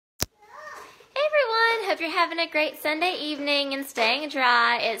hope you're having a great Sunday evening and staying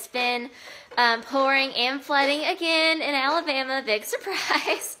dry. It's been pouring and flooding again in Alabama. Big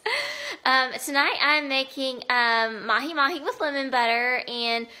surprise. Tonight I'm making Mahi Mahi with lemon butter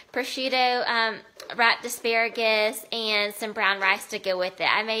and prosciutto wrapped asparagus and some brown rice to go with it.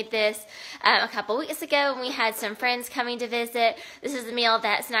 I made this a couple weeks ago when we had some friends coming to visit. This is a meal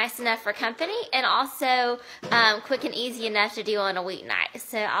that's nice enough for company and also quick and easy enough to do on a weeknight.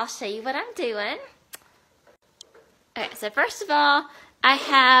 So I'll show you what I'm doing. Okay, so first of all, I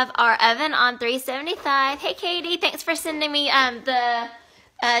have our oven on 375. Hey Katie, thanks for sending me the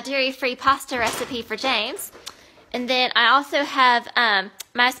dairy-free pasta recipe for James. And then I also have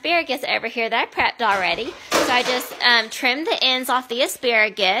my asparagus over here that I prepped already. So I just trimmed the ends off the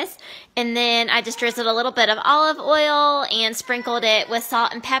asparagus, and then I just drizzled a little bit of olive oil and sprinkled it with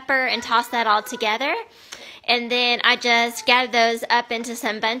salt and pepper and tossed that all together. And then I just gathered those up into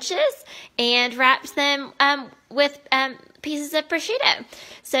some bunches and wrapped them with pieces of prosciutto.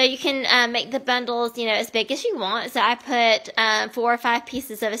 So you can make the bundles, as big as you want. So I put 4 or 5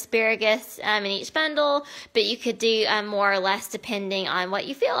 pieces of asparagus in each bundle, but you could do more or less depending on what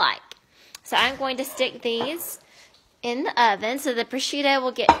you feel like. So I'm going to stick these in the oven so the prosciutto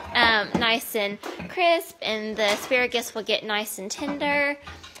will get nice and crisp and the asparagus will get nice and tender.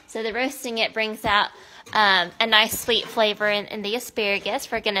 So the roasting it brings out a nice sweet flavor in the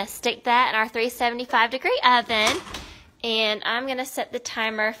asparagus. We're going to stick that in our 375-degree oven. And I'm going to set the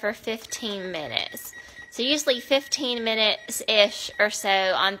timer for 15 minutes. So usually 15 minutes-ish or so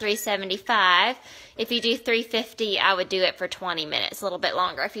on 375. If you do 350, I would do it for 20 minutes. A little bit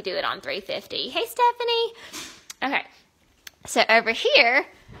longer if you do it on 350. Hey, Stephanie. Okay. So over here,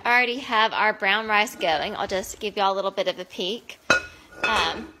 I already have our brown rice going. I'll just give y'all a little bit of a peek.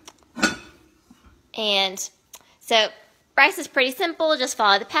 And so rice is pretty simple. Just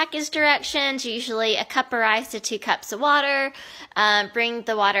follow the package directions. Usually a cup of rice to 2 cups of water. Bring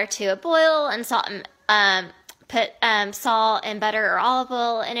the water to a boil and salt and put salt and butter or olive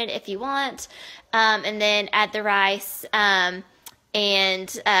oil in it if you want. And then add the rice and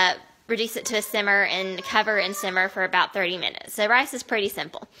reduce it to a simmer and cover and simmer for about 30 minutes. So rice is pretty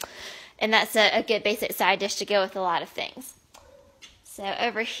simple. And that's a good basic side dish to go with a lot of things. So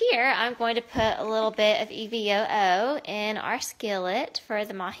over here, I'm going to put a little bit of EVOO in our skillet for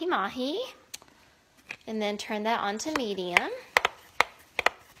the Mahi Mahi. And then turn that on to medium.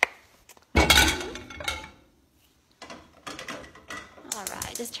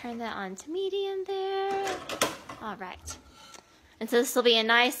 Alright, just turn that on to medium there. Alright. And so this will be a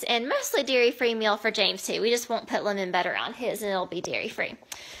nice and mostly dairy-free meal for James too. We just won't put lemon butter on his and it'll be dairy-free.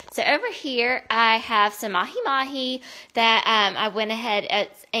 So over here I have some Mahi Mahi that I went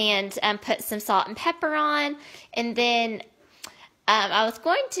ahead and put some salt and pepper on. And then I was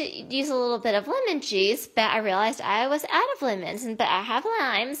going to use a little bit of lemon juice, but I realized I was out of lemons, but I have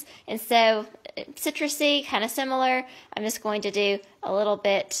limes. And so citrusy, kind of similar. I'm just going to do a little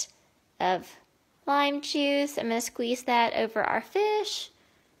bit of lime juice. I'm going to squeeze that over our fish.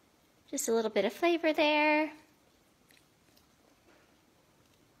 Just a little bit of flavor there.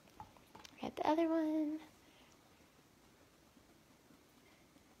 Grab the other one.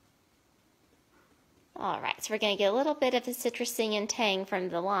 Alright, so we're going to get a little bit of the citrusy and tang from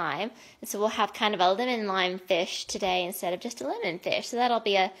the lime. And so we'll have kind of a lemon lime fish today instead of just a lemon fish. So that'll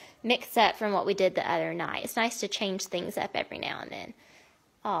be a mix-up from what we did the other night. It's nice to change things up every now and then.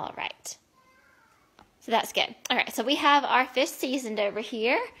 Alright. So that's good. Alright, so we have our fish seasoned over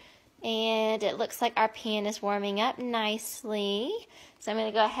here. And it looks like our pan is warming up nicely. So I'm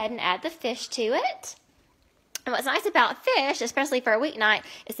going to go ahead and add the fish to it. And what's nice about fish, especially for a weeknight,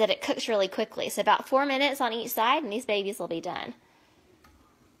 is that it cooks really quickly. So about 4 minutes on each side and these babies will be done.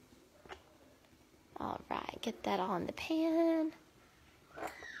 Alright, get that all in the pan.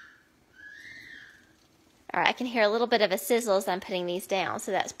 Alright, I can hear a little bit of a sizzle as I'm putting these down,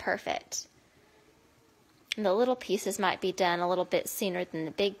 so that's perfect. And the little pieces might be done a little bit sooner than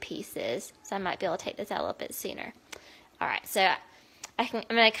the big pieces, so I might be able to take this out a little bit sooner. Alright, so I'm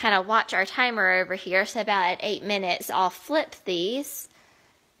going to kind of watch our timer over here, so about at 8 minutes I'll flip these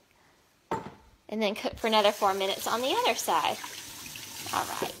and then cook for another 4 minutes on the other side.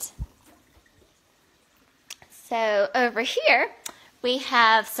 Alright. So over here we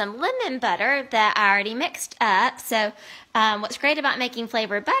have some lemon butter that I already mixed up. So what's great about making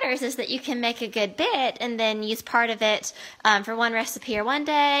flavored butters is that you can make a good bit and then use part of it for one recipe or one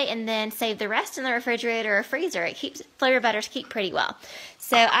day and then save the rest in the refrigerator or freezer. Flavored butters keep pretty well.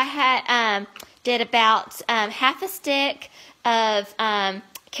 So I did about half a stick of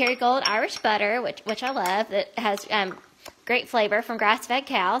Kerrygold Irish butter, which I love. It has great flavor from grass-fed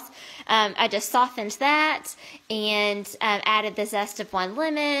cows. I just softened that and added the zest of 1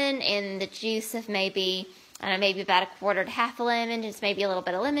 lemon and the juice of maybe about 1/4 to half a lemon, just maybe a little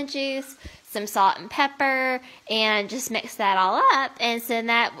bit of lemon juice, some salt and pepper, and just mix that all up. And so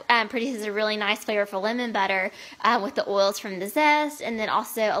that produces a really nice flavorful lemon butter with the oils from the zest, and then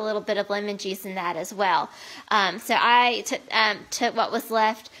also a little bit of lemon juice in that as well. So I took what was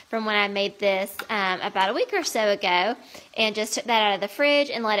left from when I made this about a week or so ago, and just took that out of the fridge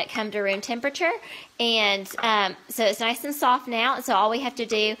and let it come to room temperature. And so it's nice and soft now. And so all we have to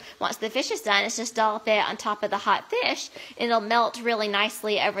do once the fish is done is just dollop it on top of the hot fish, and it'll melt really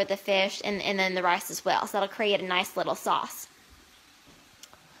nicely over the fish and then the rice as well. So that'll create a nice little sauce.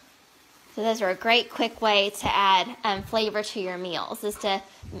 So those are a great quick way to add flavor to your meals, is to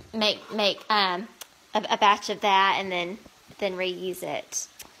make a batch of that and then reuse it.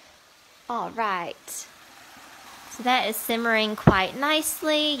 All right. So that is simmering quite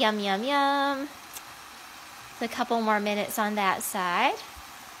nicely. Yum, yum, yum. A couple more minutes on that side,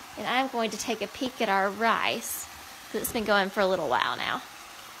 and I'm going to take a peek at our rice, because it's been going for a little while now.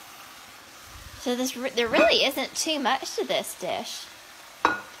 So there really isn't too much to this dish.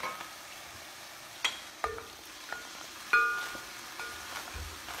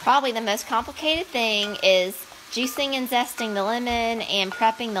 Probably the most complicated thing is juicing and zesting the lemon and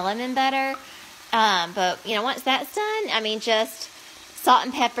prepping the lemon butter. But once that's done, just salt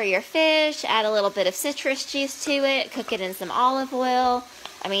and pepper your fish, add a little bit of citrus juice to it, cook it in some olive oil.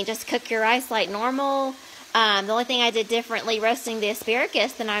 Just cook your rice like normal. The only thing I did differently roasting the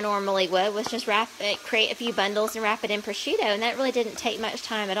asparagus than I normally would was just create a few bundles and wrap it in prosciutto, and that really didn't take much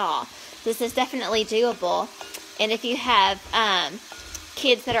time at all. This is definitely doable. And if you have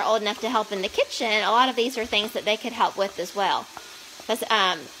kids that are old enough to help in the kitchen, a lot of these are things that they could help with as well. Because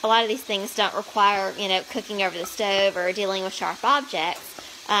a lot of these things don't require, cooking over the stove or dealing with sharp objects.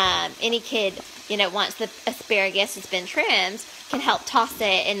 Any kid, once the asparagus has been trimmed, can help toss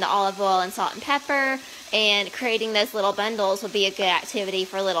it in the olive oil and salt and pepper, and creating those little bundles would be a good activity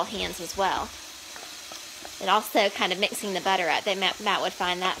for little hands as well. And also kind of mixing the butter up. Matt would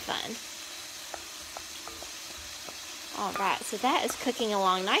find that fun. All right, so that is cooking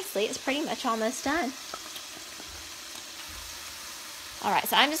along nicely. It's pretty much almost done. All right,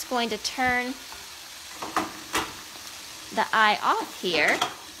 so I'm just going to turn the eye off here.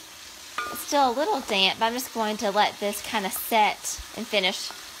 It's still a little damp, but I'm just going to let this kind of set and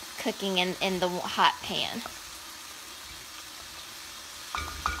finish cooking in the hot pan.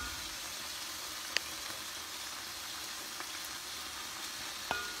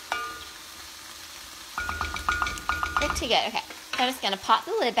 Good to go. Okay, so I'm just going to pop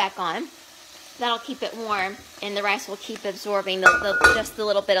the lid back on. That'll keep it warm, and the rice will keep absorbing just the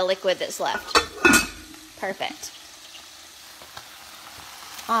little bit of liquid that's left. Perfect.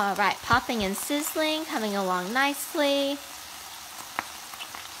 All right, popping and sizzling, coming along nicely.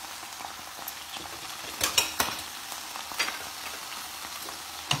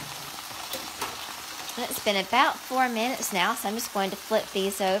 It's been about 4 minutes now, so I'm just going to flip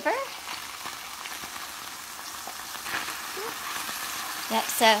these over. Yep,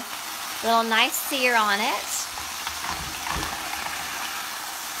 so a little nice sear on it.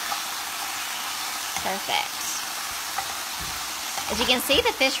 Perfect. As you can see,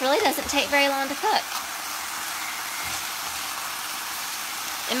 the fish really doesn't take very long to cook.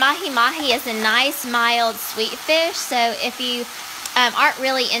 And Mahi Mahi is a nice, mild, sweet fish, so if you aren't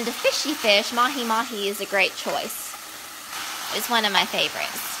really into fishy fish, Mahi Mahi is a great choice. It's one of my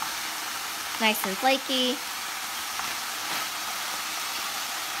favorites. Nice and flaky.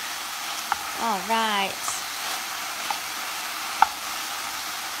 All right.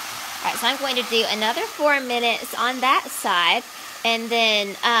 All right, so I'm going to do another 4 minutes on that side, and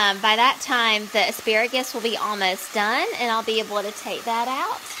then by that time the asparagus will be almost done, and I'll be able to take that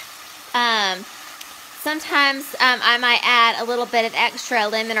out. Sometimes I might add a little bit of extra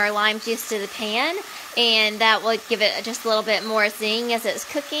lemon or lime juice to the pan, and that will give it just a little bit more zing as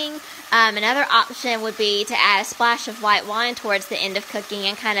it's cooking. Another option would be to add a splash of white wine towards the end of cooking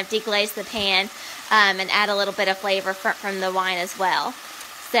and kind of deglaze the pan and add a little bit of flavor from the wine as well.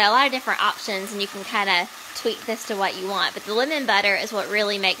 So a lot of different options, and you can kind of tweak this to what you want. But the lemon butter is what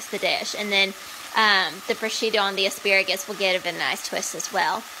really makes the dish. And then the prosciutto on the asparagus will give it a nice twist as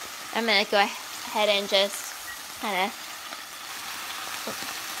well. I'm going to go ahead and just kind of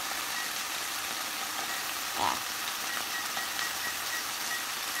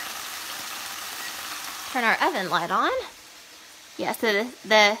turn our oven light on. Yeah, so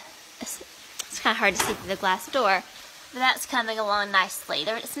it's kind of hard to see through the glass door. but that's coming along nicely.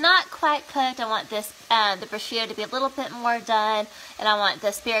 It's not quite cooked. I want this the prosciutto to be a little bit more done, and I want the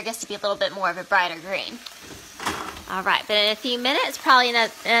asparagus to be a little bit more of a brighter green. All right, but in a few minutes, probably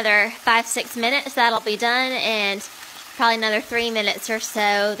another 5-6 minutes, that'll be done, and probably another 3 minutes or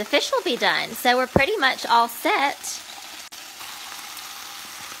so, the fish will be done. So we're pretty much all set.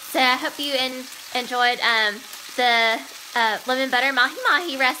 So I hope you enjoyed the lemon butter Mahi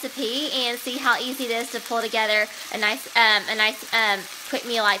Mahi recipe, and see how easy it is to pull together a nice quick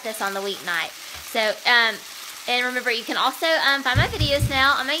meal like this on the weeknight. So and remember, you can also find my videos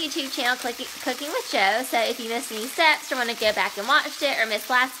now on my YouTube channel, Cooking with Jo. So if you missed any steps or want to go back and watch it, or missed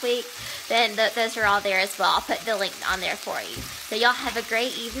last week, then those are all there as well. I'll put the link on there for you. So y'all have a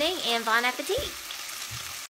great evening and bon appetit.